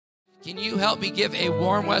can you help me give a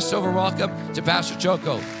warm Westover welcome to Pastor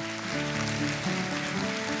Choco?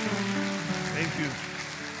 Thank you.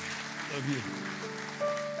 Love you.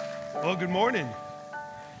 Well, good morning.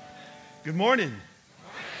 Good morning.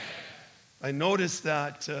 I noticed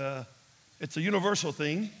that it's a universal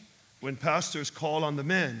thing when pastors call on the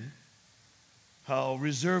men, how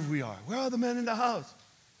reserved we are. Where are the men in the house?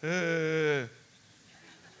 When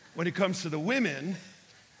it comes to the women,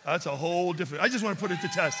 that's a whole different. I just want to put it to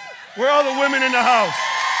test. Where are the women in the house?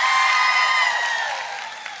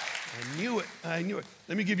 I knew it. I knew it.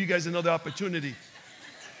 Let me give you guys another opportunity.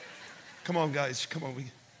 Come on, guys. Come on.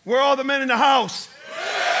 Where are all the men in the house?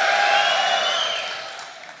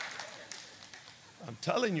 I'm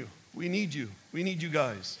telling you, we need you. We need you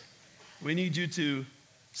guys. We need you to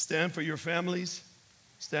stand for your families,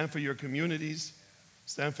 stand for your communities,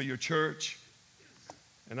 stand for your church.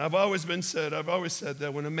 And I've always said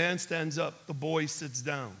that when a man stands up, the boy sits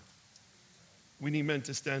down. We need men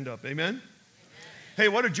to stand up. Amen? Hey,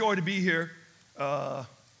 what a joy to be here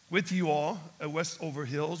with you all at Westover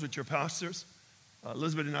Hills with your pastors.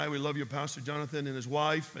 Elizabeth and I, we love your pastor, Jonathan, and his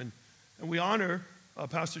wife. And we honor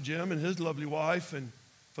Pastor Jim and his lovely wife and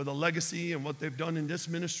for the legacy and what they've done in this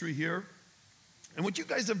ministry here. And what you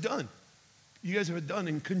guys have done. You guys have done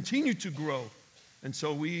and continue to grow. And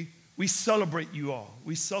so we celebrate you all.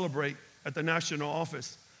 We celebrate at the national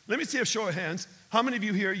office. Let me see a show of hands. How many of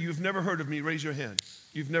you here, you've never heard of me? Raise your hand.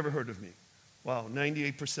 You've never heard of me. Wow,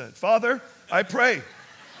 98%. Father, I pray.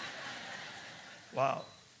 Wow.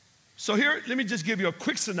 So here, let me just give you a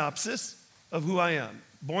quick synopsis of who I am.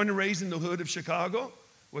 Born and raised in the hood of Chicago,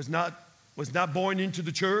 was not born into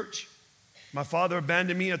the church. My father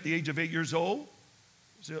abandoned me at the age of 8 years old.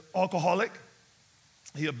 He was an alcoholic.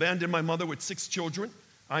 He abandoned my mother with 6 children.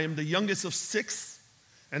 I am the youngest of 6.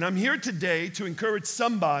 And I'm here today to encourage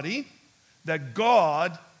somebody that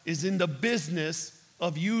God is in the business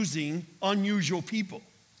of using unusual people.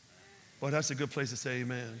 Well, that's a good place to say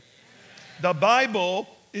amen. The Bible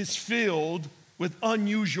is filled with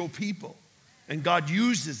unusual people, and God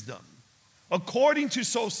uses them. According to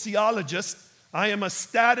sociologists, I am a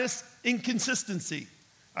status inconsistency.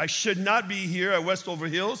 I should not be here at Westover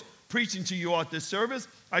Hills preaching to you at this service.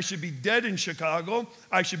 I should be dead in Chicago.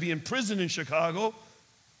 I should be in prison in Chicago.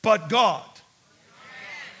 But God.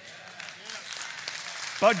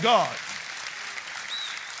 But God.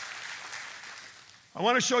 I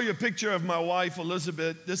want to show you a picture of my wife,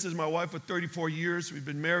 Elizabeth. This is my wife for 34 years. We've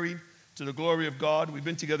been married to the glory of God. We've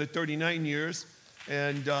been together 39 years.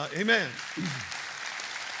 And amen.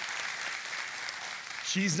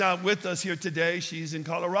 She's not with us here today. She's in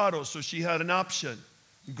Colorado, so she had an option.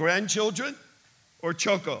 Grandchildren or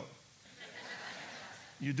Choco?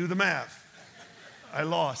 You do the math. I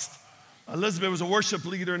lost. Elizabeth was a worship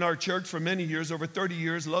leader in our church for many years, over 30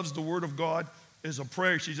 years, loves the Word of God, is a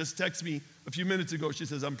prayer. She just texted me a few minutes ago. She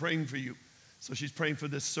says, I'm praying for you. So she's praying for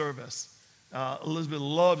this service. Elizabeth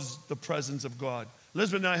loves the presence of God.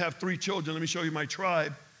 Elizabeth and I have 3 children. Let me show you my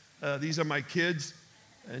tribe. These are my kids.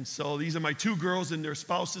 And so these are my 2 girls and their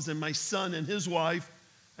spouses and my son and his wife.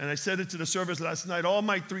 And I said it to the service last night. All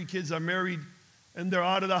my 3 kids are married and they're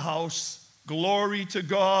out of the house. Glory to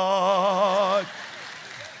God.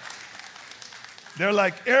 They're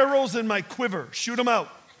like arrows in my quiver. Shoot them out.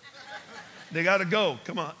 They got to go.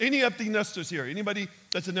 Come on. Any empty nesters here? Anybody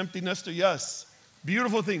that's an empty nester? Yes.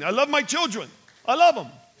 Beautiful thing. I love my children. I love them.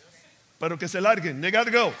 Pero que se larguen. They got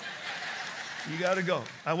to go. You got to go.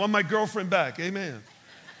 I want my girlfriend back. Amen.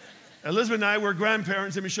 Elizabeth and I were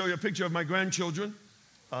grandparents. Let me show you a picture of my grandchildren.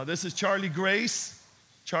 This is Charlie Grace.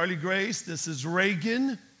 Charlie Grace. This is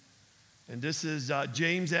Reagan. And this is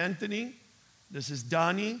James Anthony. This is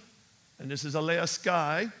Donnie. And this is Alea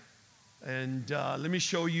Sky. And let me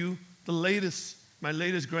show you my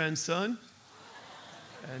latest grandson.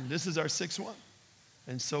 And this is our 6th one.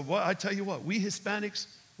 And so I tell you what, we Hispanics,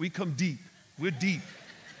 we come deep. We're deep.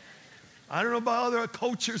 I don't know about other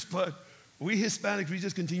cultures, but we Hispanics, we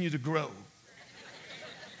just continue to grow.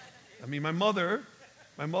 I mean, my mother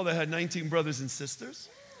had 19 brothers and sisters.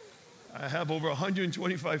 I have over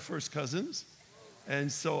 125 first cousins.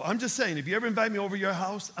 And so I'm just saying, if you ever invite me over your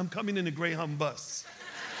house, I'm coming in a Greyhound bus.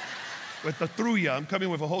 With the truya. I'm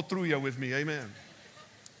coming with a whole truya with me. Amen.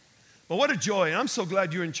 But what a joy. I'm so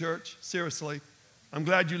glad you're in church. Seriously. I'm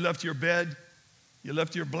glad you left your bed. You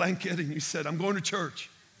left your blanket and you said, I'm going to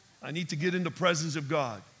church. I need to get in the presence of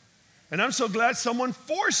God. And I'm so glad someone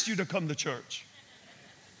forced you to come to church.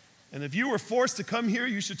 And if you were forced to come here,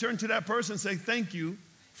 you should turn to that person and say, thank you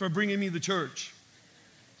for bringing me to church.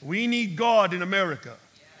 We need God in America.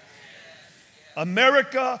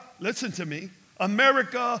 America, listen to me,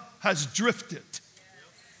 America has drifted.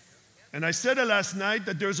 And I said it last night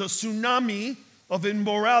that there's a tsunami of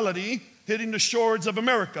immorality hitting the shores of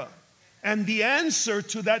America. And the answer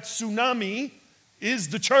to that tsunami is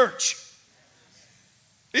the church.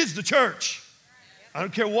 Is the church. I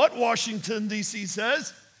don't care what Washington, D.C.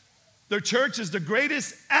 says. The church is the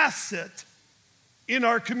greatest asset in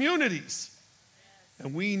our communities.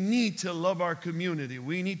 And we need to love our community.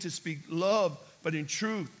 We need to speak love, but in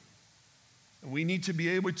truth. And we need to be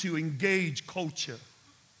able to engage culture.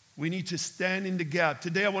 We need to stand in the gap.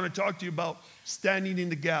 Today I want to talk to you about standing in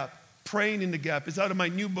the gap, praying in the gap. It's out of my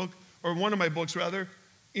new book, or one of my books rather,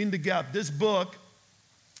 In the Gap. This book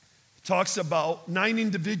talks about 9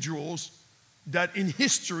 individuals that in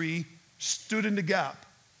history stood in the gap.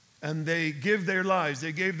 And they gave their lives.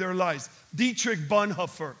 Dietrich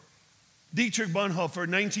Bonhoeffer,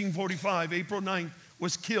 1945, April 9th,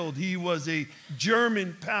 was killed. He was a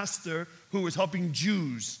German pastor who was helping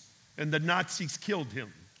Jews, and the Nazis killed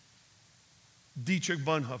him. Dietrich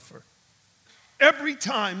Bonhoeffer. Every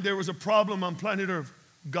time there was a problem on planet Earth,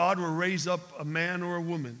 God will raise up a man or a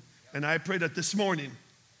woman. And I pray that this morning,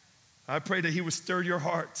 I pray that he would stir your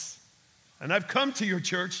hearts. And I've come to your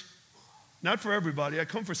church, not for everybody, I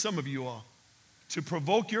come for some of you all, to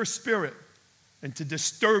provoke your spirit and to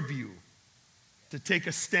disturb you, to take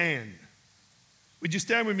a stand. Would you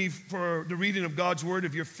stand with me for the reading of God's word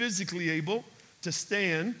if you're physically able to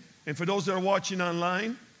stand? And for those that are watching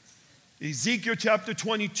online, Ezekiel chapter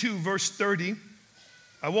 22, verse 30.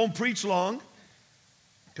 I won't preach long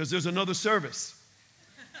because there's another service.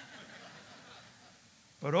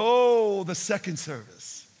 But oh, the second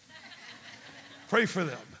service. Pray for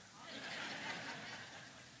them.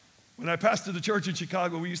 When I pastored the church in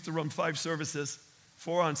Chicago, we used to run 5 services,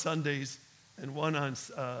 4 on Sundays and 1 on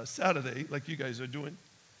Saturday, like you guys are doing.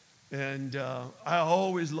 And I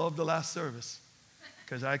always loved the last service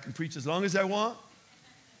because I can preach as long as I want,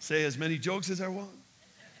 say as many jokes as I want.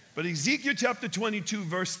 But Ezekiel chapter 22,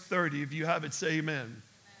 verse 30, if you have it, say amen. Amen.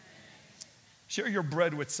 Share your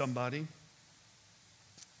bread with somebody.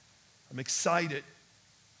 I'm excited.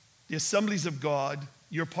 The Assemblies of God,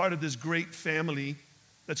 you're part of this great family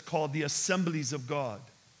that's called the Assemblies of God.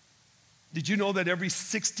 Did you know that every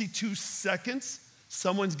 62 seconds,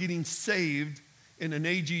 someone's getting saved in an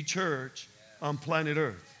AG church on planet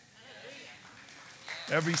Earth?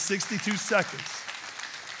 Every 62 seconds.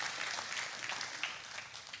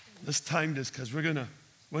 Let's time this because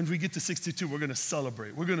when we get to 62, we're going to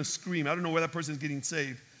celebrate. We're going to scream. I don't know where that person's getting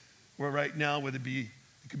saved. Where right now, it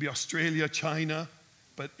could be Australia, China,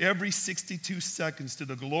 but every 62 seconds to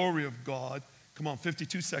the glory of God. Come on,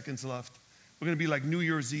 52 seconds left. We're going to be like New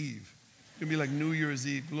Year's Eve. It's going to be like New Year's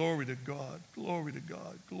Eve. Glory to God, glory to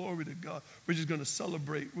God, glory to God. We're just going to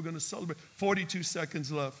celebrate. We're going to celebrate. 42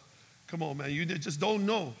 seconds left. Come on, man. You just don't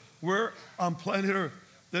know. We're on planet Earth.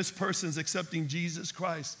 This person's accepting Jesus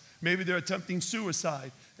Christ. Maybe they're attempting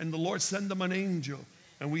suicide, and the Lord send them an angel,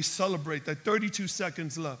 and we celebrate that. 32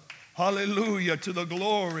 seconds left. Hallelujah to the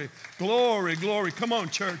glory, glory, glory. Come on,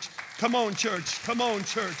 church. Come on, church. Come on,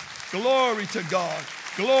 church. Glory to God.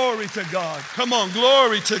 Glory to God. Come on,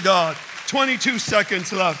 glory to God. 22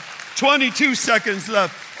 seconds left. 22 seconds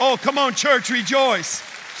left. Oh, come on, church. Rejoice.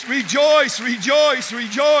 Rejoice, rejoice,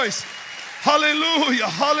 rejoice. Hallelujah,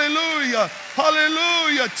 hallelujah,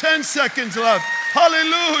 hallelujah. 10 seconds left.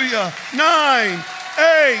 Hallelujah. 9,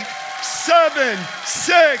 8, 7,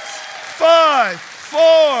 6, 5,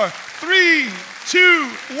 4, 3, 2,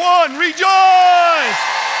 1. Rejoice.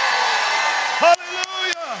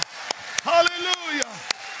 Hallelujah. Hallelujah.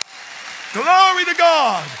 Glory to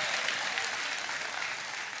God.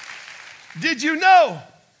 Did you know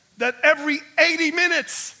that every 80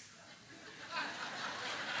 minutes,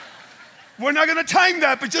 we're not going to time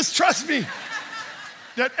that, but just trust me,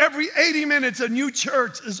 that every 80 minutes a new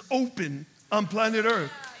church is open on planet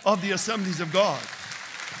Earth of the Assemblies of God.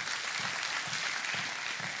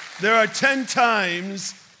 There are 10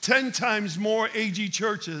 times more AG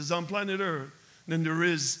churches on planet Earth than there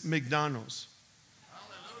is McDonald's.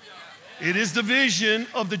 It is the vision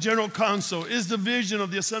of the General Council, is the vision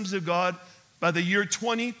of the Assemblies of God by the year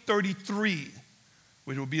 2033,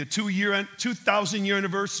 which will be a 2,000-year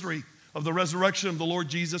anniversary of the resurrection of the Lord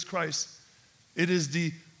Jesus Christ. It is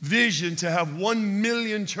the vision to have 1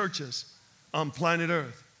 million churches on planet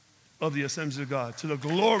Earth of the Assemblies of God, to the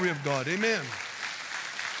glory of God. Amen.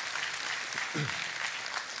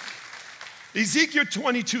 Ezekiel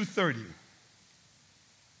 22:30.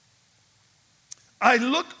 I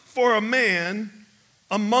look for a man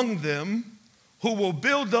among them who will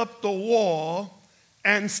build up the wall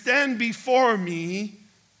and stand before me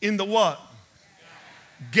in the what?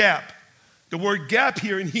 Gap. The word gap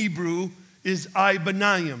here in Hebrew is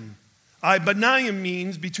Ibanayim. Ibaniam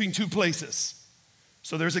means between two places.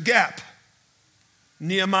 So there's a gap.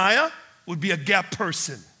 Nehemiah would be a gap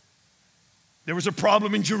person. There was a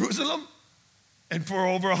problem in Jerusalem, and for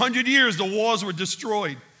over 100 years, the walls were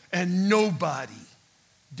destroyed, and nobody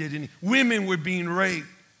did any. Women were being raped,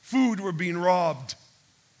 food were being robbed,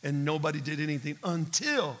 and nobody did anything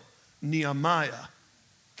until Nehemiah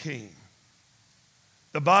came.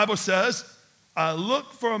 The Bible says, I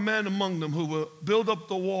look for a man among them who will build up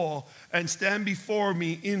the wall and stand before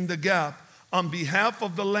me in the gap on behalf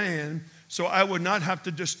of the land, so I would not have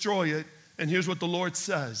to destroy it. And here's what the Lord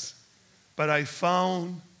says, but I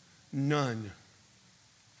found none.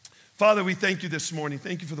 Father, we thank you this morning.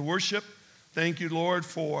 Thank you for the worship. Thank you, Lord,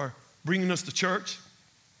 for bringing us to church.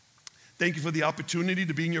 Thank you for the opportunity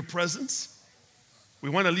to be in your presence. We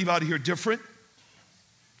want to leave out of here different.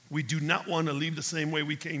 We do not want to leave the same way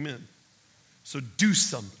we came in. So do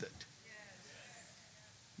something.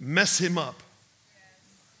 Mess him up.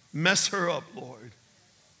 Mess her up, Lord.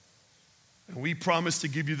 And we promise to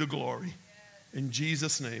give you the glory. In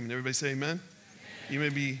Jesus' name. And everybody say amen. You may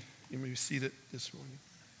be seated this morning.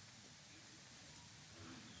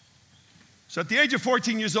 So at the age of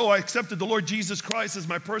 14 years old, I accepted the Lord Jesus Christ as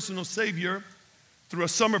my personal Savior through a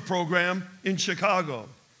summer program in Chicago.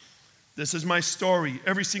 This is my story.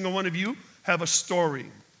 Every single one of you have a story.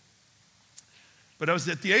 But I was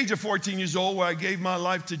at the age of 14 years old where I gave my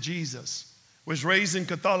life to Jesus. Was raised in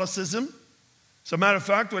Catholicism. As a matter of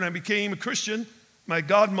fact, when I became a Christian, my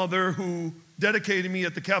godmother, who dedicated me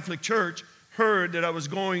at the Catholic Church, heard that I was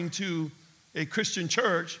going to a Christian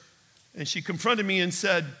church, and she confronted me and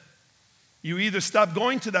said, you either stop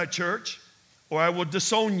going to that church or I will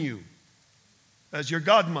disown you as your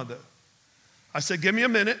godmother. I said, give me a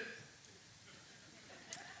minute.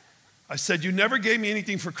 I said, you never gave me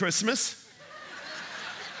anything for Christmas.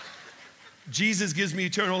 Jesus gives me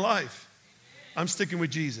eternal life. I'm sticking with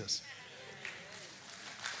Jesus.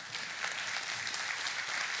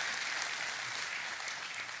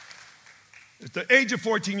 At the age of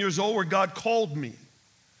 14 years old, where God called me,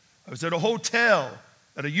 I was at a hotel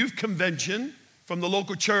at a youth convention from the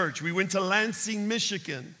local church. We went to Lansing,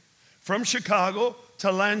 Michigan. From Chicago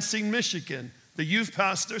to Lansing, Michigan. The youth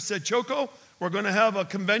pastor said, Choco, we're going to have a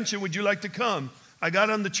convention. Would you like to come? I got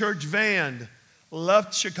on the church van,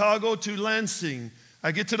 left Chicago to Lansing.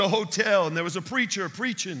 I get to the hotel, and there was a preacher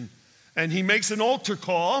preaching, and he makes an altar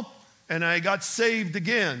call, and I got saved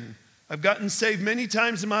again. I've gotten saved many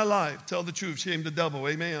times in my life. Tell the truth, shame the devil,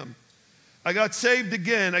 amen. I got saved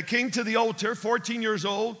again. I came to the altar, 14 years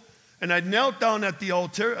old, and I knelt down at the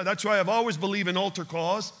altar. That's why I've always believed in altar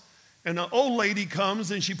calls. And an old lady comes,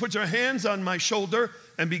 and she puts her hands on my shoulder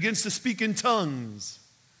and begins to speak in tongues.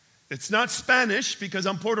 It's not Spanish because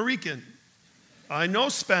I'm Puerto Rican. I know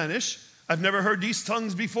Spanish. I've never heard these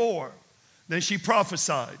tongues before. Then she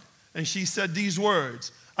prophesied, and she said these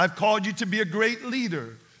words, I've called you to be a great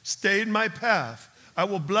leader. Stay in my path. I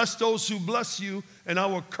will bless those who bless you, and I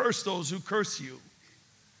will curse those who curse you.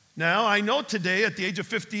 Now, I know today at the age of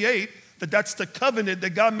 58 that that's the covenant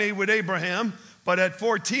that God made with Abraham, but at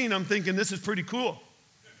 14, I'm thinking this is pretty cool.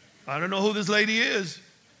 I don't know who this lady is.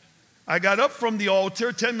 I got up from the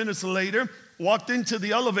altar 10 minutes later, walked into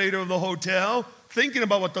the elevator of the hotel, thinking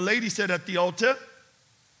about what the lady said at the altar.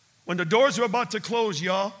 When the doors were about to close,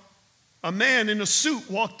 y'all, a man in a suit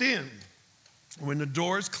walked in. When the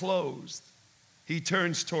doors closed, he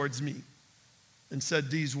turns towards me and said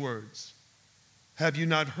these words, have you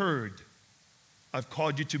not heard? I've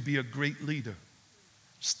called you to be a great leader.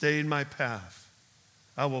 Stay in my path.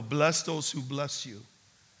 I will bless those who bless you,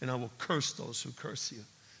 and I will curse those who curse you.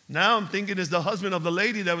 Now I'm thinking it's the husband of the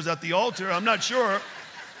lady that was at the altar. I'm not sure,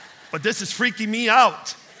 but this is freaking me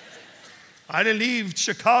out. I didn't leave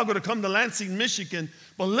Chicago to come to Lansing, Michigan.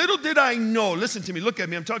 But little did I know, listen to me, look at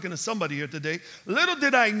me, I'm talking to somebody here today. Little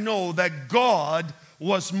did I know that God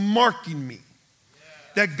was marking me.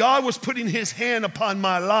 That God was putting his hand upon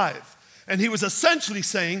my life. And he was essentially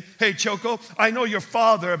saying, hey, Choco, I know your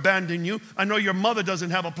father abandoned you. I know your mother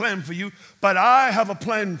doesn't have a plan for you, but I have a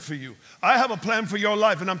plan for you. I have a plan for your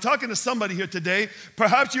life. And I'm talking to somebody here today.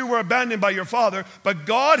 Perhaps you were abandoned by your father, but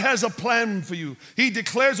God has a plan for you. He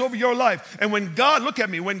declares over your life. And when God, look at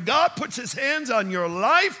me, when God puts his hands on your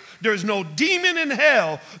life, there's no demon in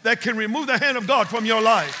hell that can remove the hand of God from your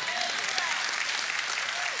life.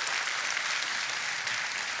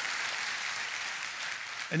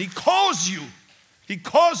 And he calls you. He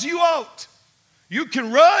calls you out. You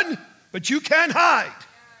can run, but you can't hide.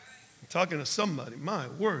 I'm talking to somebody. My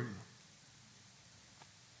word.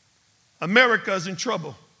 America is in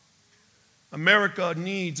trouble. America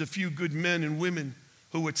needs a few good men and women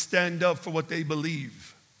who would stand up for what they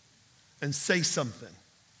believe. and say something,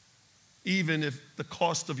 even if the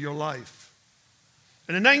cost of your life.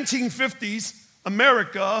 In the 1950s,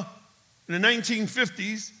 America, in the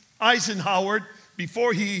 1950s, Eisenhower,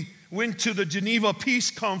 before he went to the Geneva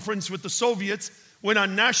Peace Conference with the Soviets, went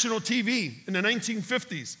on national TV in the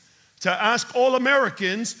 1950s to ask all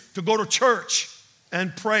Americans to go to church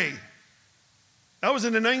and pray. That was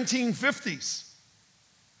in the 1950s.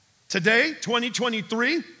 Today,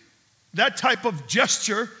 2023, that type of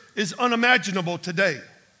gesture is unimaginable today.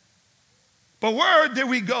 But where did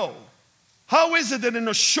we go? How is it that in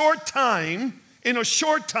a short time,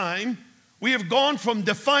 we have gone from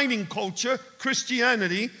defining culture,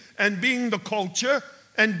 Christianity, and being the culture,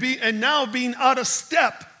 and now being out of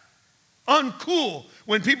step, uncool.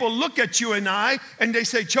 When people look at you and I, and they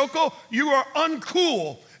say, Choco, you are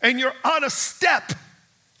uncool, and you're out of step.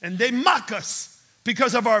 And they mock us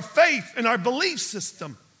because of our faith and our belief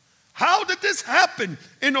system. How did this happen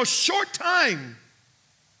in a short time?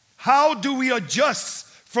 How do we adjust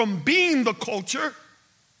from being the culture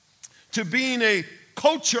to being a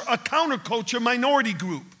culture, a counterculture minority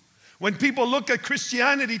group? When people look at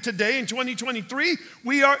Christianity today in 2023,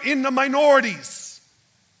 we are in the minorities.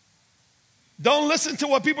 Don't listen to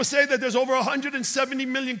what people say that there's over 170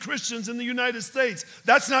 million Christians in the United States.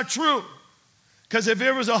 That's not true. Because if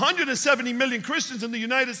there was 170 million Christians in the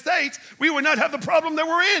United States, we would not have the problem that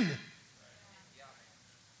we're in.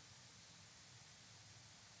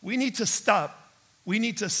 We need to stop. We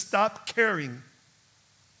need to stop caring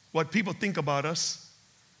what people think about us.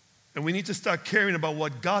 And we need to start caring about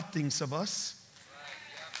what God thinks of us.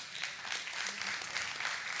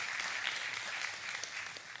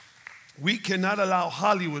 We cannot allow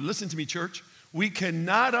Hollywood, listen to me, church. We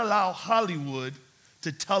cannot allow Hollywood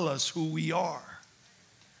to tell us who we are.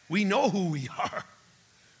 We know who we are.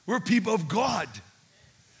 We're people of God.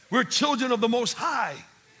 We're children of the Most High.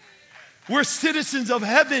 We're citizens of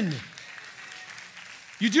heaven.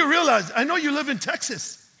 You do realize, I know you live in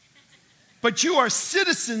Texas, but you are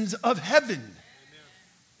citizens of heaven.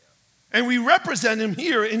 And we represent him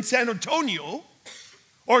here in San Antonio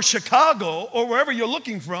or Chicago or wherever you're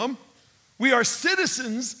looking from. We are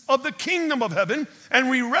citizens of the kingdom of heaven, and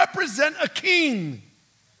we represent a king.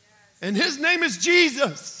 And his name is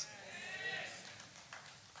Jesus.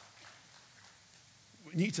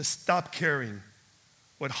 We need to stop caring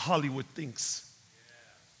what Hollywood thinks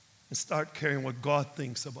and start caring what God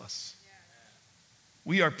thinks of us.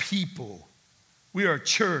 We are people. We are a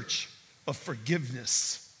church of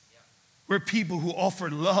forgiveness. We're people who offer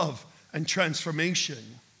love and transformation.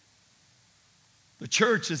 The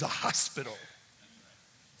church is a hospital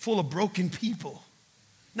full of broken people,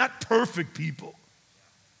 not perfect people.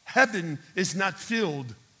 Heaven is not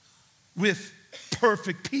filled with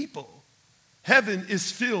perfect people. Heaven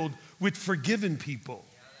is filled with forgiven people.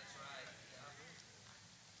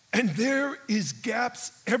 And there is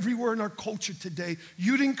gaps everywhere in our culture today.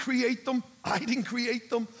 You didn't create them, I didn't create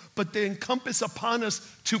them, but they encompass upon us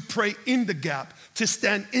to pray in the gap, to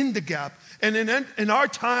stand in the gap. And in our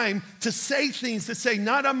time, to say things, to say,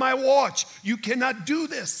 not on my watch, you cannot do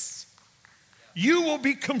this. You will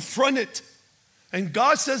be confronted. And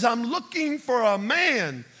God says, I'm looking for a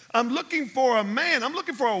man. I'm looking for a man. I'm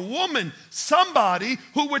looking for a woman, somebody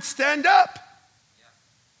who would stand up.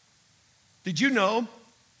 Did you know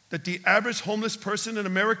that the average homeless person in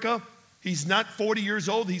America, he's not 40 years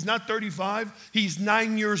old, he's not 35, he's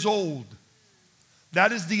 9 years old.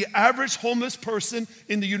 That is the average homeless person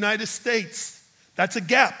in the United States. That's a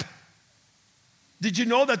gap. Did you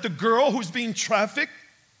know that the girl who's being trafficked,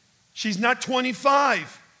 she's not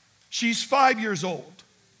 25, she's 5 years old.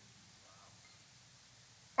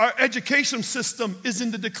 Our education system is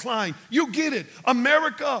in the decline. You get it.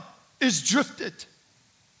 America is drifted.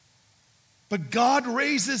 But God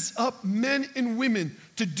raises up men and women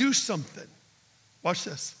to do something. Watch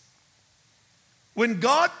this. When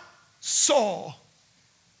God saw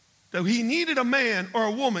that he needed a man or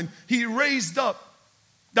a woman, he raised up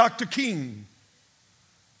Dr. King.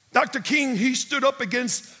 Dr. King, he stood up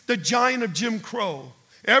against the giant of Jim Crow.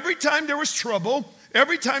 Every time there was trouble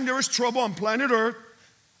on planet Earth,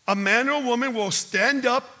 a man or a woman will stand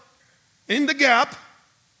up in the gap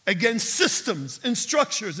against systems and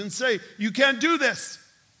structures and say, you can't do this.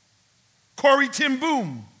 Corrie ten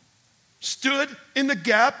Boom stood in the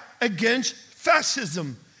gap against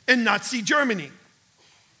fascism in Nazi Germany.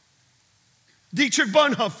 Dietrich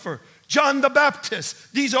Bonhoeffer, John the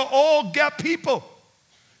Baptist, these are all gap people.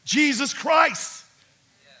 Jesus Christ,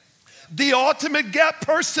 the ultimate gap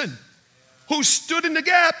person who stood in the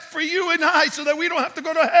gap for you and I so that we don't have to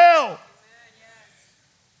go to hell.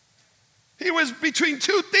 He was between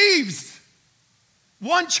two thieves.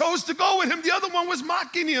 One chose to go with him. The other one was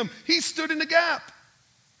mocking him. He stood in the gap.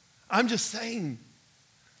 I'm just saying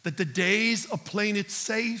that the days of playing it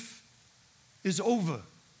safe is over.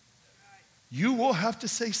 You will have to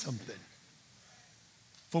say something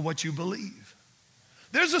for what you believe.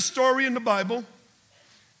 There's a story in the Bible.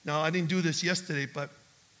 Now, I didn't do this yesterday, but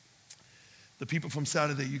the people from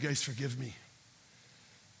Saturday, you guys forgive me.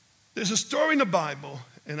 There's a story in the Bible,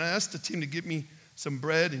 and I asked the team to give me some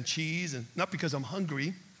bread and cheese, and not because I'm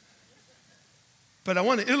hungry, but I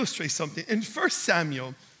want to illustrate something. In 1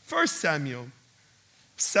 Samuel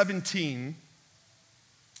 17,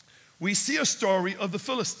 we see a story of the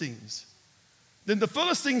Philistines. Then the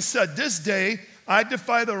Philistines said, "This day I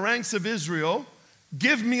defy the ranks of Israel.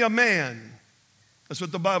 Give me a man." That's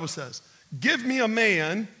what the Bible says. "Give me a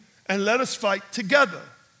man and let us fight together."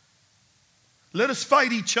 Let us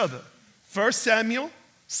fight each other. 1 Samuel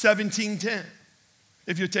 17:10.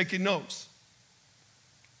 If you're taking notes.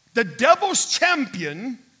 The devil's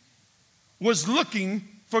champion was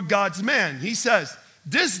looking for God's man. He says,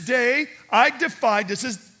 "This day I defy," this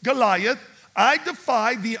is Goliath, "I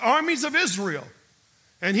defy the armies of Israel."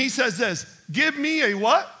 And he says this, "Give me a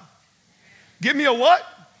what? Give me a what?"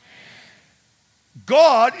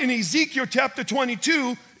 God in Ezekiel chapter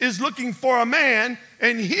 22 is looking for a man,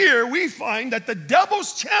 and here we find that the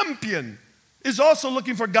devil's champion is also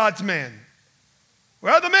looking for God's man.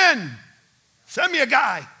 Where are the men? Send me a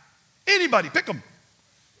guy. Anybody, pick him.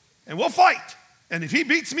 And we'll fight. And if he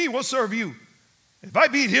beats me, we'll serve you. If I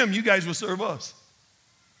beat him, you guys will serve us.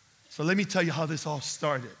 So let me tell you how this all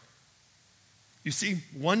started. You see,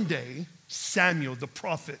 one day, Samuel the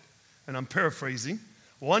prophet, and I'm paraphrasing,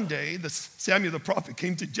 one day, Samuel the prophet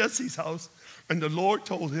came to Jesse's house, and the Lord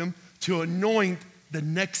told him to anoint the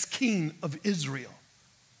next king of Israel.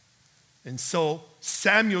 And so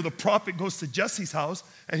Samuel the prophet goes to Jesse's house,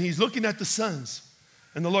 and he's looking at the sons.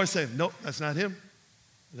 And the Lord said, "Nope, that's not him.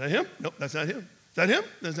 Is that him? Nope, that's not him. Is that him?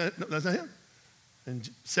 No, that's not him." And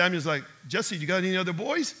Samuel's like, "Jesse, you got any other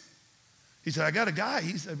boys?" He said, "I got a guy.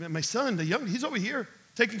 He's my son, the young. He's over here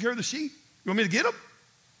taking care of the sheep. You want me to get him?"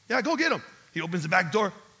 "Yeah, go get him." He opens the back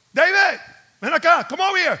door. "David, ven acá, come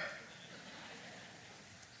over here."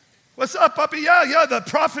 "What's up, puppy?" Yeah, the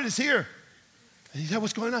prophet is here." And he said,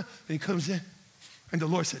 "What's going on?" And he comes in, and the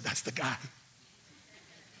Lord said, "That's the guy.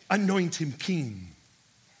 Anoint him king."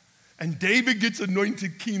 And David gets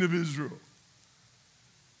anointed king of Israel.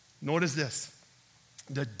 Notice this,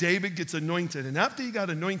 that David gets anointed, and after he got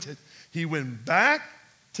anointed, he went back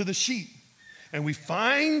to the sheep. And we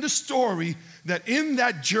find the story that in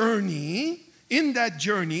that journey,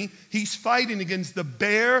 he's fighting against the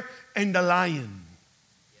bear and the lion.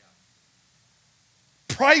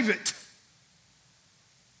 Private.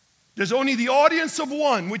 There's only the audience of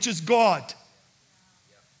one, which is God.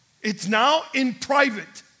 It's now in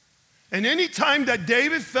private. And any time that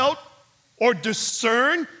David felt or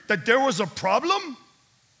discerned that there was a problem,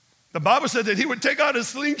 the Bible said that he would take out his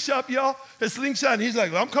slingshot, and he's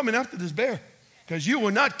like, "I'm coming after this bear because you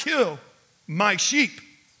will not kill my sheep.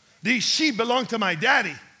 These sheep belong to my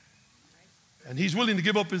daddy." And he's willing to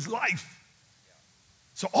give up his life.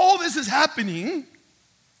 So all this is happening,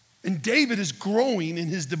 and David is growing in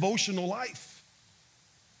his devotional life.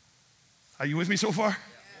 Are you with me so far?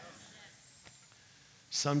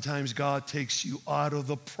 Sometimes God takes you out of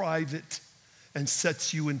the private and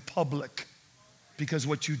sets you in public because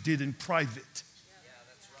what you did in private.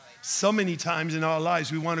 So many times in our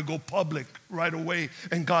lives we want to go public right away,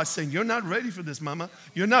 and God's saying, "You're not ready for this, mama.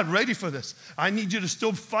 You're not ready for this. I need you to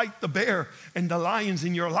still fight the bear and the lions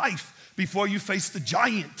in your life before you face the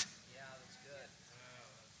giant." Yeah, that's good.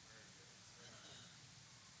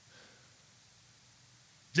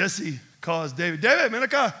 Jesse calls David. "David, ven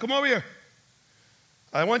acá, come over here.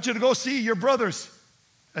 I want you to go see your brothers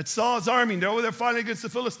at Saul's army. They're over there fighting against the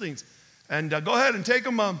Philistines. And go ahead and take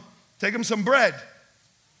them some bread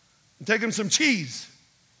and take them some cheese."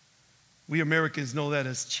 We Americans know that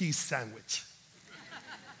as cheese sandwich.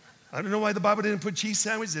 I don't know why the Bible didn't put cheese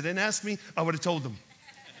sandwich. They didn't ask me. I would have told them.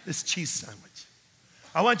 It's cheese sandwich.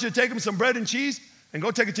 "I want you to take them some bread and cheese and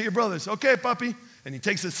go take it to your brothers." "Okay, puppy." And he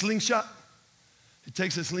takes a slingshot.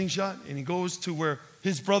 And he goes to where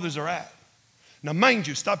his brothers are at. Now, mind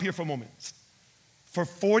you, stop here for a moment. For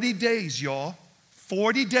 40 days, y'all,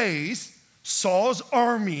 40 days, Saul's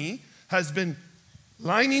army has been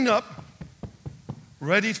lining up,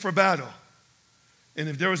 ready for battle. And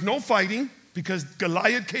if there was no fighting, because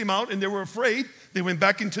Goliath came out and they were afraid, they went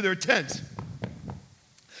back into their tents.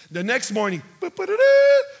 The next morning,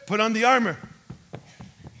 put on the armor.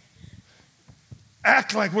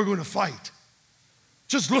 Act like we're going to fight.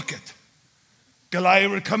 Just look it. Goliath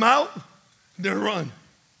would come out, then run.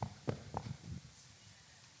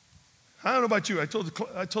 I don't know about you. I told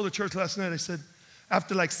the church last night, I said,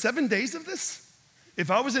 after like 7 days of this,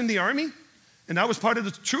 if I was in the army and I was part of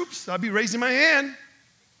the troops, I'd be raising my hand.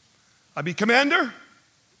 I'd be commander.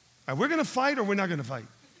 Are we going to fight or we're not going to fight?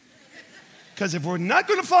 Because if we're not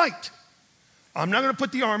going to fight, I'm not going to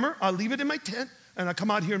put the armor. I'll leave it in my tent and I'll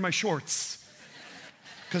come out here in my shorts.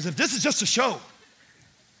 Because if this is just a show,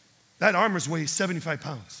 that armor's weighs 75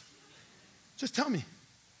 pounds. Just tell me.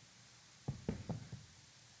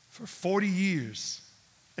 For 40 years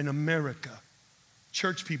in America,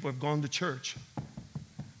 church people have gone to church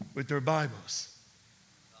with their Bibles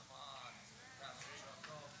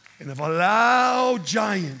and have allowed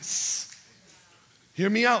giants. Hear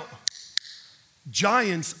me out.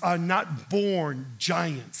 Giants are not born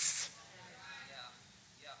giants.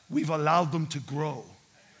 We've allowed them to grow.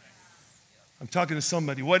 I'm talking to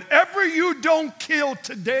somebody. Whatever you don't kill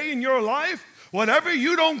today in your life, whatever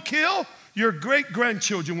you don't kill, your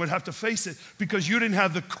great-grandchildren would have to face it because you didn't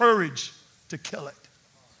have the courage to kill it.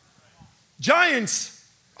 Giants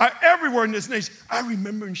are everywhere in this nation. I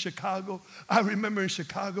remember in Chicago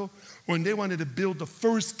when they wanted to build the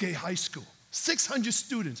first gay high school. 600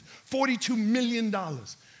 students, $42 million.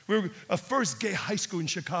 We were a first gay high school in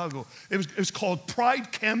Chicago. It was called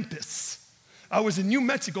Pride Campus. I was in New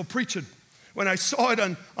Mexico preaching when I saw it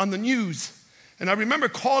on the news. And I remember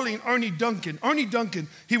calling Arnie Duncan. Arnie Duncan,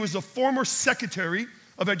 he was a former Secretary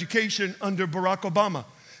of Education under Barack Obama.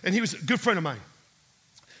 And he was a good friend of mine.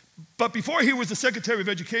 But before he was the Secretary of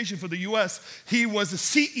Education for the U.S., he was the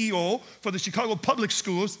CEO for the Chicago Public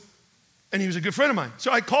Schools. And he was a good friend of mine.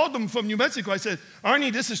 So I called him from New Mexico. I said,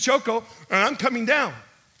 Arnie, this is Choco, and I'm coming down.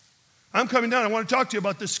 I want to talk to you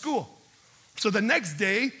about this school. So the next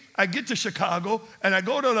day, I get to Chicago, and I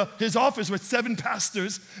go to his office with 7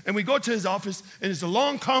 pastors, and we go to his office, and it's a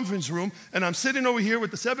long conference room, and I'm sitting over here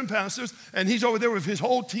with the 7 pastors, and he's over there with his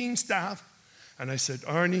whole team staff. And I said,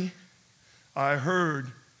 Arnie, I heard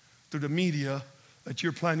through the media that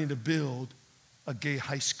you're planning to build a gay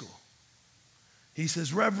high school. He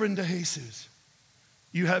says, Reverend De Jesus,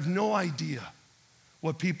 you have no idea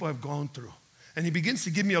what people have gone through. And he begins to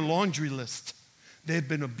give me a laundry list. They've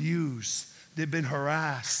been abused. They've been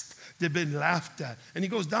harassed. They've been laughed at. And he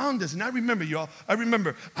goes down this. And I remember, y'all,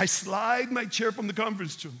 I slide my chair from the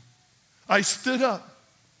conference room. I stood up.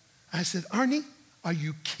 I said, Arnie, are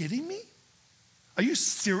you kidding me? Are you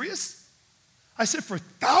serious? I said, for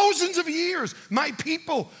thousands of years, my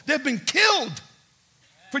people, they've been killed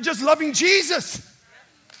for just loving Jesus.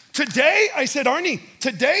 Today, I said, Arnie,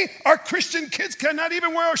 today our Christian kids cannot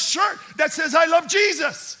even wear a shirt that says, I love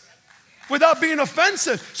Jesus, without being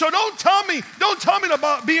offensive. So don't tell me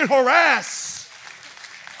about being harassed.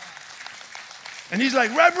 And he's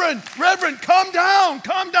like, Reverend, calm down.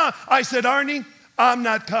 I said, Arnie, I'm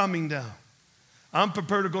not calming down. I'm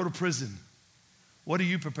prepared to go to prison. What are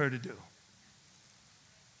you prepared to do?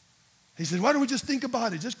 He said, why don't we just think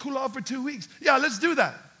about it? Just cool off for 2 weeks. Yeah, let's do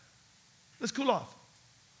that. Let's cool off.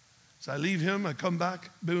 So I leave him, I come back,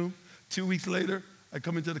 boom. 2 weeks later, I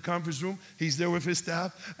come into the conference room. He's there with his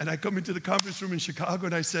staff. And I come into the conference room in Chicago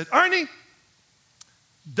and I said, Arnie,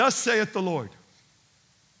 thus saith the Lord.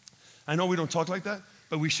 I know we don't talk like that,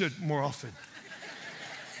 but we should more often.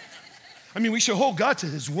 I mean, we should hold God to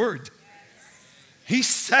his word. He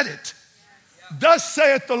said it. Thus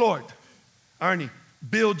saith the Lord. Arnie,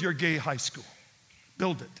 build your gay high school.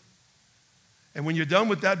 Build it. And when you're done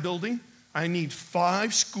with that building, I need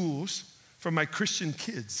 5 schools for my Christian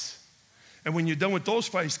kids. And when you're done with those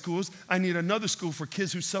 5 schools, I need another school for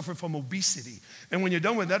kids who suffer from obesity. And when you're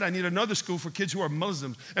done with that, I need another school for kids who are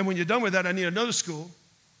Muslims. And when you're done with that, I need another school.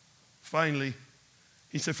 Finally,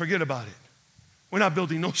 he said, forget about it. We're not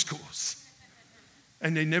building no schools.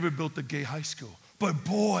 And they never built the gay high school. But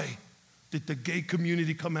boy, did the gay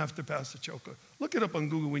community come after Pastor Choco. Look it up on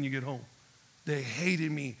Google when you get home. They hated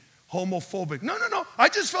me, homophobic. No. I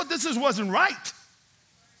just felt this wasn't right.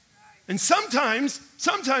 And sometimes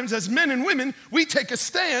as men and women, we take a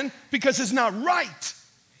stand because it's not right.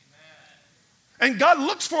 And God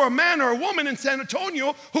looks for a man or a woman in San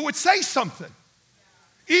Antonio who would say something,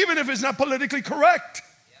 even if it's not politically correct.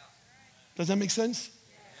 Does that make sense?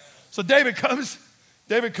 So David comes,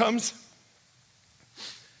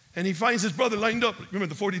 and he finds his brother lined up. Remember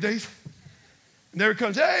the 40 days? And there he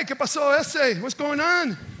comes. Hey, ¿qué pasó, ese? What's going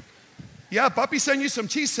on? Yeah, papi sent you some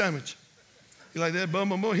cheese sandwich. You're like that, boom,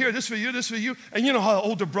 boom, boom. Here, this for you. And you know how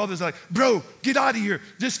older brothers are like, bro, get out of here.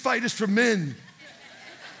 This fight is for men.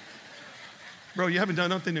 Bro, you haven't done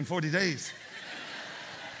nothing in 40 days.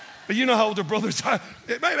 But you know how older brothers are.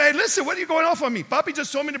 Hey, listen, what are you going off on me? Papi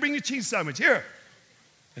just told me to bring you cheese sandwich. Here.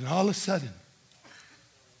 And all of a sudden,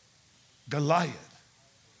 Goliath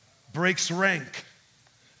breaks rank,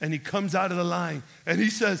 and he comes out of the line, and he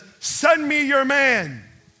says, send me your man,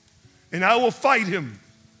 and I will fight him.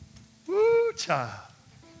 Woo, child.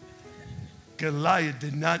 Goliath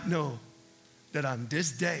did not know that on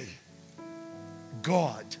this day,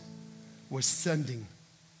 God was sending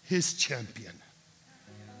his champion.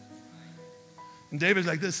 And David's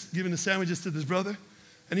like this, giving the sandwiches to this brother.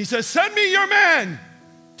 And he says, send me your man.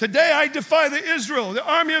 Today I defy the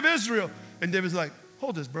army of Israel. And David's like,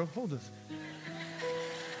 hold this, bro, hold this.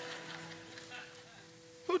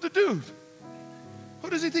 Who's the dude? Who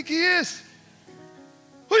does he think he is?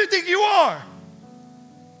 Who do you think you are?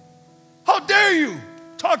 How dare you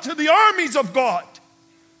talk to the armies of God?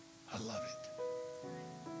 I love it.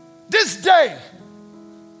 This day,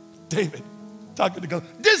 David talking to God,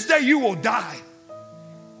 this day you will die.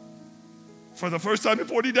 For the first time in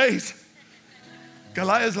 40 days.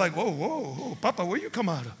 Goliath's like, whoa, whoa, whoa, Papa, where you come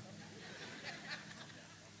out of?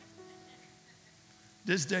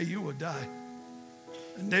 This day you will die.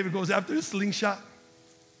 And David goes after his slingshot,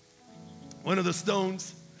 one of the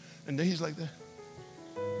stones, and then he's like that.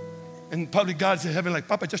 And probably God's in heaven like,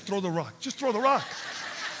 Papa, just throw the rock. Just throw the rock.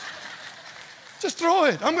 Just throw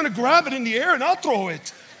it. I'm going to grab it in the air and I'll throw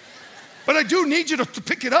it. But I do need you to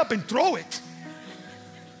pick it up and throw it.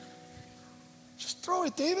 Just throw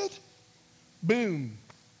it, David. Boom.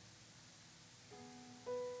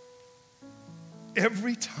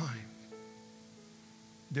 Every time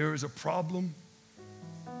there is a problem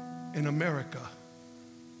in America,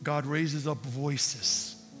 God raises up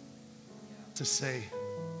voices to say,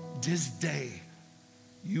 this day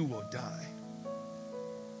you will die.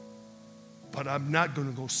 But I'm not going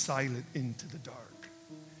to go silent into the dark.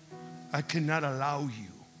 I cannot allow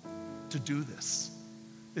you to do this.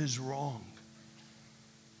 It is wrong.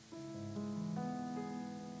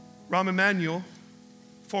 Rahm Emanuel,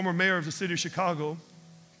 former mayor of the city of Chicago,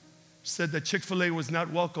 said that Chick-fil-A was not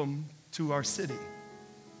welcome to our city.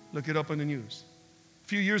 Look it up on the news. A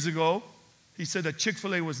few years ago, he said that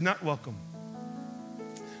Chick-fil-A was not welcome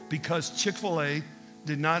because Chick-fil-A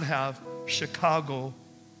did not have Chicagoans'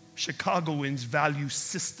 value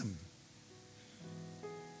system.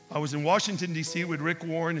 I was in Washington, D.C. with Rick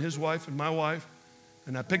Warren, his wife, and my wife,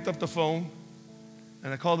 and I picked up the phone,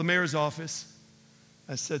 and I called the mayor's office.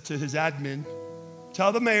 I said to his admin,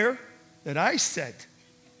 tell the mayor that I said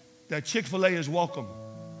that Chick-fil-A is welcome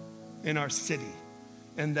in our city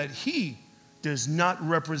and that he does not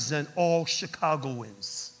represent all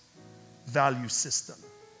Chicagoans' value system.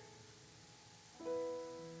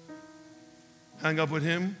 Hang up with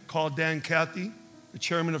him, called Dan Cathy, the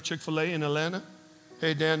chairman of Chick-fil-A in Atlanta.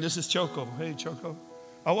 Hey, Dan, this is Choco. Hey, Choco.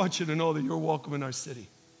 I want you to know that you're welcome in our city.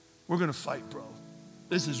 We're going to fight, bro.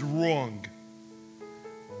 This is wrong.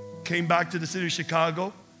 Came back to the city of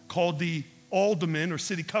Chicago, called the alderman or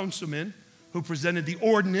city councilman who presented the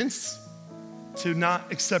ordinance to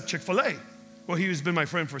not accept Chick-fil-A. Well, he has been my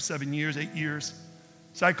friend for 7 years, 8 years.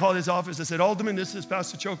 So I called his office. I said, Alderman, this is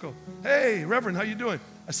Pastor Choco. Hey, Reverend, how you doing?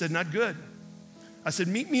 I said, not good. I said,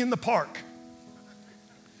 meet me in the park.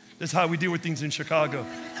 That's how we deal with things in Chicago.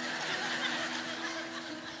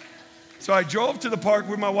 So I drove to the park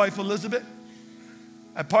with my wife, Elizabeth.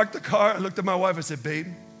 I parked the car. I looked at my wife. I said, babe,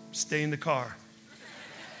 stay in the car.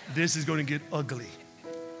 This is going to get ugly.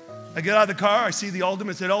 I get out of the car. I see the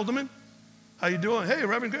alderman. I said, Alderman, how you doing? Hey,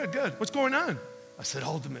 Reverend, good, good. What's going on? I said,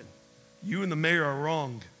 Alderman, you and the mayor are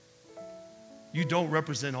wrong. You don't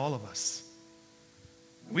represent all of us.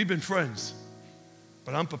 We've been friends,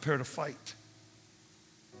 but I'm prepared to fight.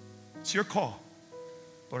 It's your call,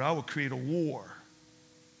 but I will create a war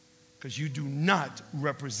because you do not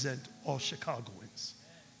represent all Chicagoans.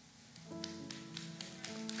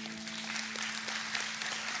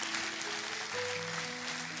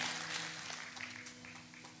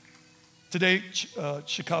 Today,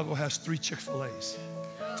 Chicago has 3 Chick-fil-A's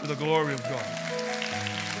to the glory of God.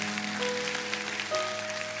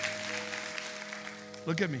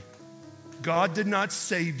 Look at me. God did not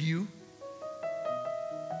save you.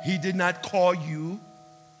 He did not call you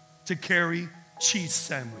to carry cheese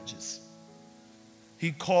sandwiches.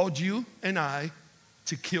 He called you and I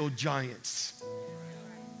to kill giants.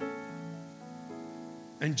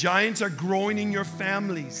 And giants are growing in your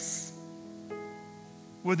families.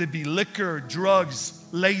 Whether it be liquor, drugs,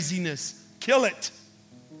 laziness, kill it.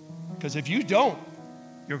 Because if you don't,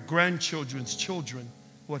 your grandchildren's children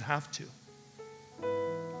would have to.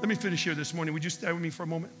 Let me finish here this morning. Would you stand with me for a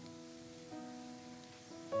moment?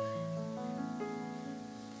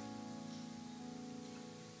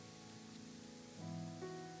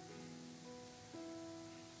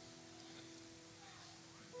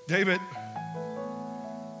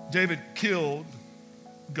 David killed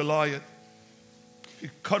Goliath. He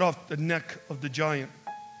cut off the neck of the giant.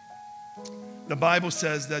 The Bible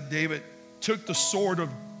says that David took the sword of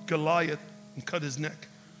Goliath and cut his neck.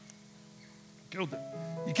 Killed it.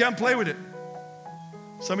 You can't play with it.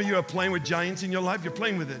 Some of you are playing with giants in your life. You're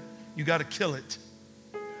playing with it. You got to kill it.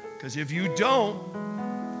 Because if you don't,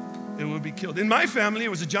 it will be killed. In my family, it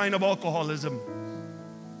was a giant of alcoholism.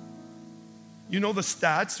 You know the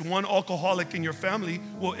stats. One alcoholic in your family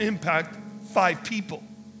will impact 5 people.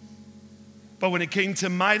 But when it came to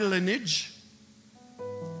my lineage,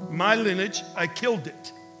 I killed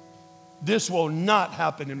it. This will not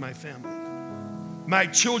happen in my family. My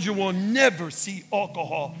children will never see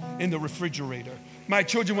alcohol in the refrigerator. My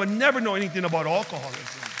children will never know anything about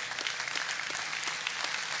alcoholism.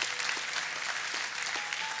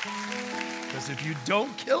 Because if you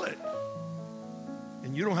don't kill it,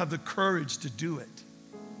 and you don't have the courage to do it,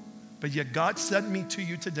 but yet God sent me to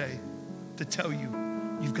you today to tell you,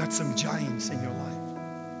 you've got some giants in your life.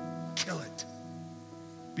 Kill it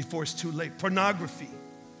before it's too late. Pornography,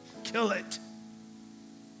 kill it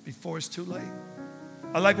before it's too late.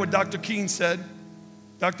 I like what Dr. King said.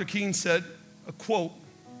 Dr. King said, a quote.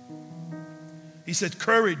 He said,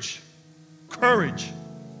 courage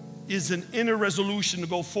is an inner resolution to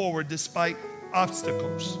go forward despite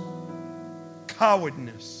obstacles.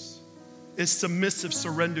 Cowardness is submissive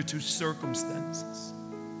surrender to circumstances.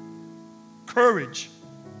 Courage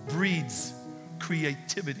breeds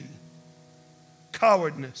creativity.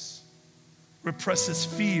 Cowardness represses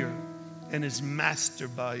fear and is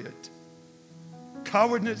mastered by it.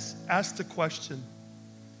 Cowardness asks the question,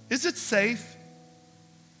 is it safe?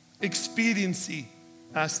 Expediency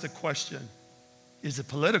asks the question, is it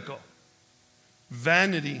political?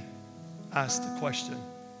 Vanity asks the question,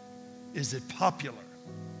 is it popular?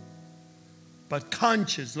 But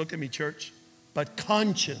conscience, look at me, church, but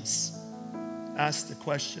conscience asks the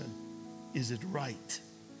question, is it right?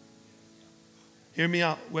 Hear me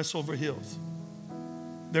out, Westover Hills.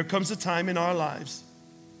 There comes a time in our lives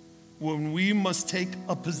when we must take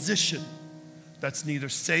a position that's neither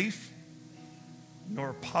safe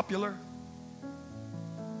nor popular,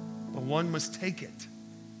 but one must take it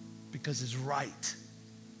because it's right.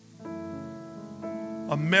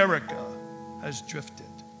 America has drifted,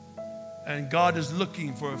 and God is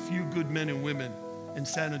looking for a few good men and women in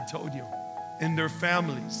San Antonio, in their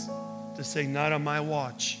families, to say, not on my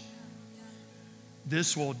watch.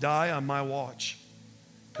 This will die on my watch,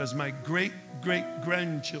 because my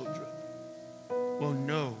great-great-grandchildren will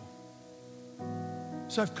know.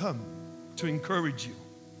 So I've come to encourage you,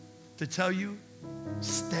 to tell you,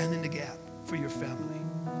 stand in the gap for your family.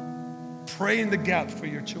 Pray in the gap for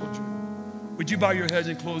your children. Would you bow your heads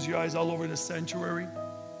and close your eyes all over the sanctuary?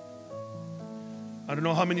 I don't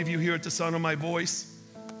know how many of you here at the sound of my voice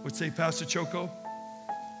would say, Pastor Choco,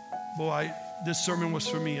 boy, this sermon was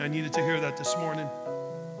for me. I needed to hear that this morning.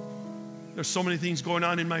 There's so many things going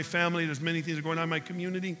on in my family. There's many things going on in my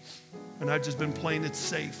community. And I've just been playing it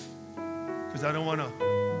safe because I don't want to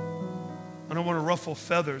ruffle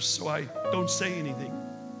feathers, so I don't say anything.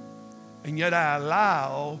 And yet I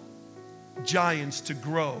allow giants to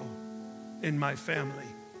grow in my family.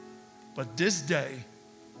 But this day,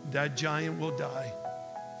 that giant will die.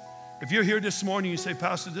 If you're here this morning, you say,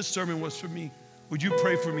 Pastor, this sermon was for me. Would you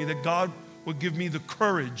pray for me that God would give me the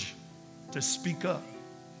courage to speak up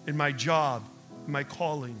in my job, in my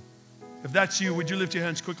calling? If that's you, would you lift your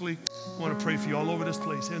hands quickly? I want to pray for you all over this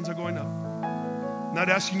place. Hands are going up. I'm not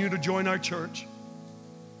asking you to join our church,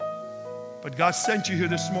 but God sent you here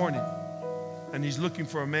this morning, and He's looking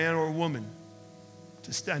for a man or a woman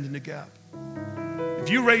to stand in the gap. If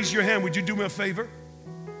you raise your hand, would you do me a favor?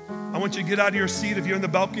 I want you to get out of your seat. If you're in the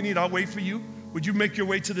balcony, I'll wait for you. Would you make your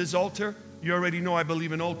way to this altar? You already know I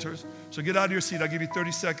believe in altars. So get out of your seat. I'll give you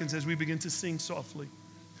 30 seconds as we begin to sing softly.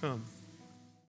 Come.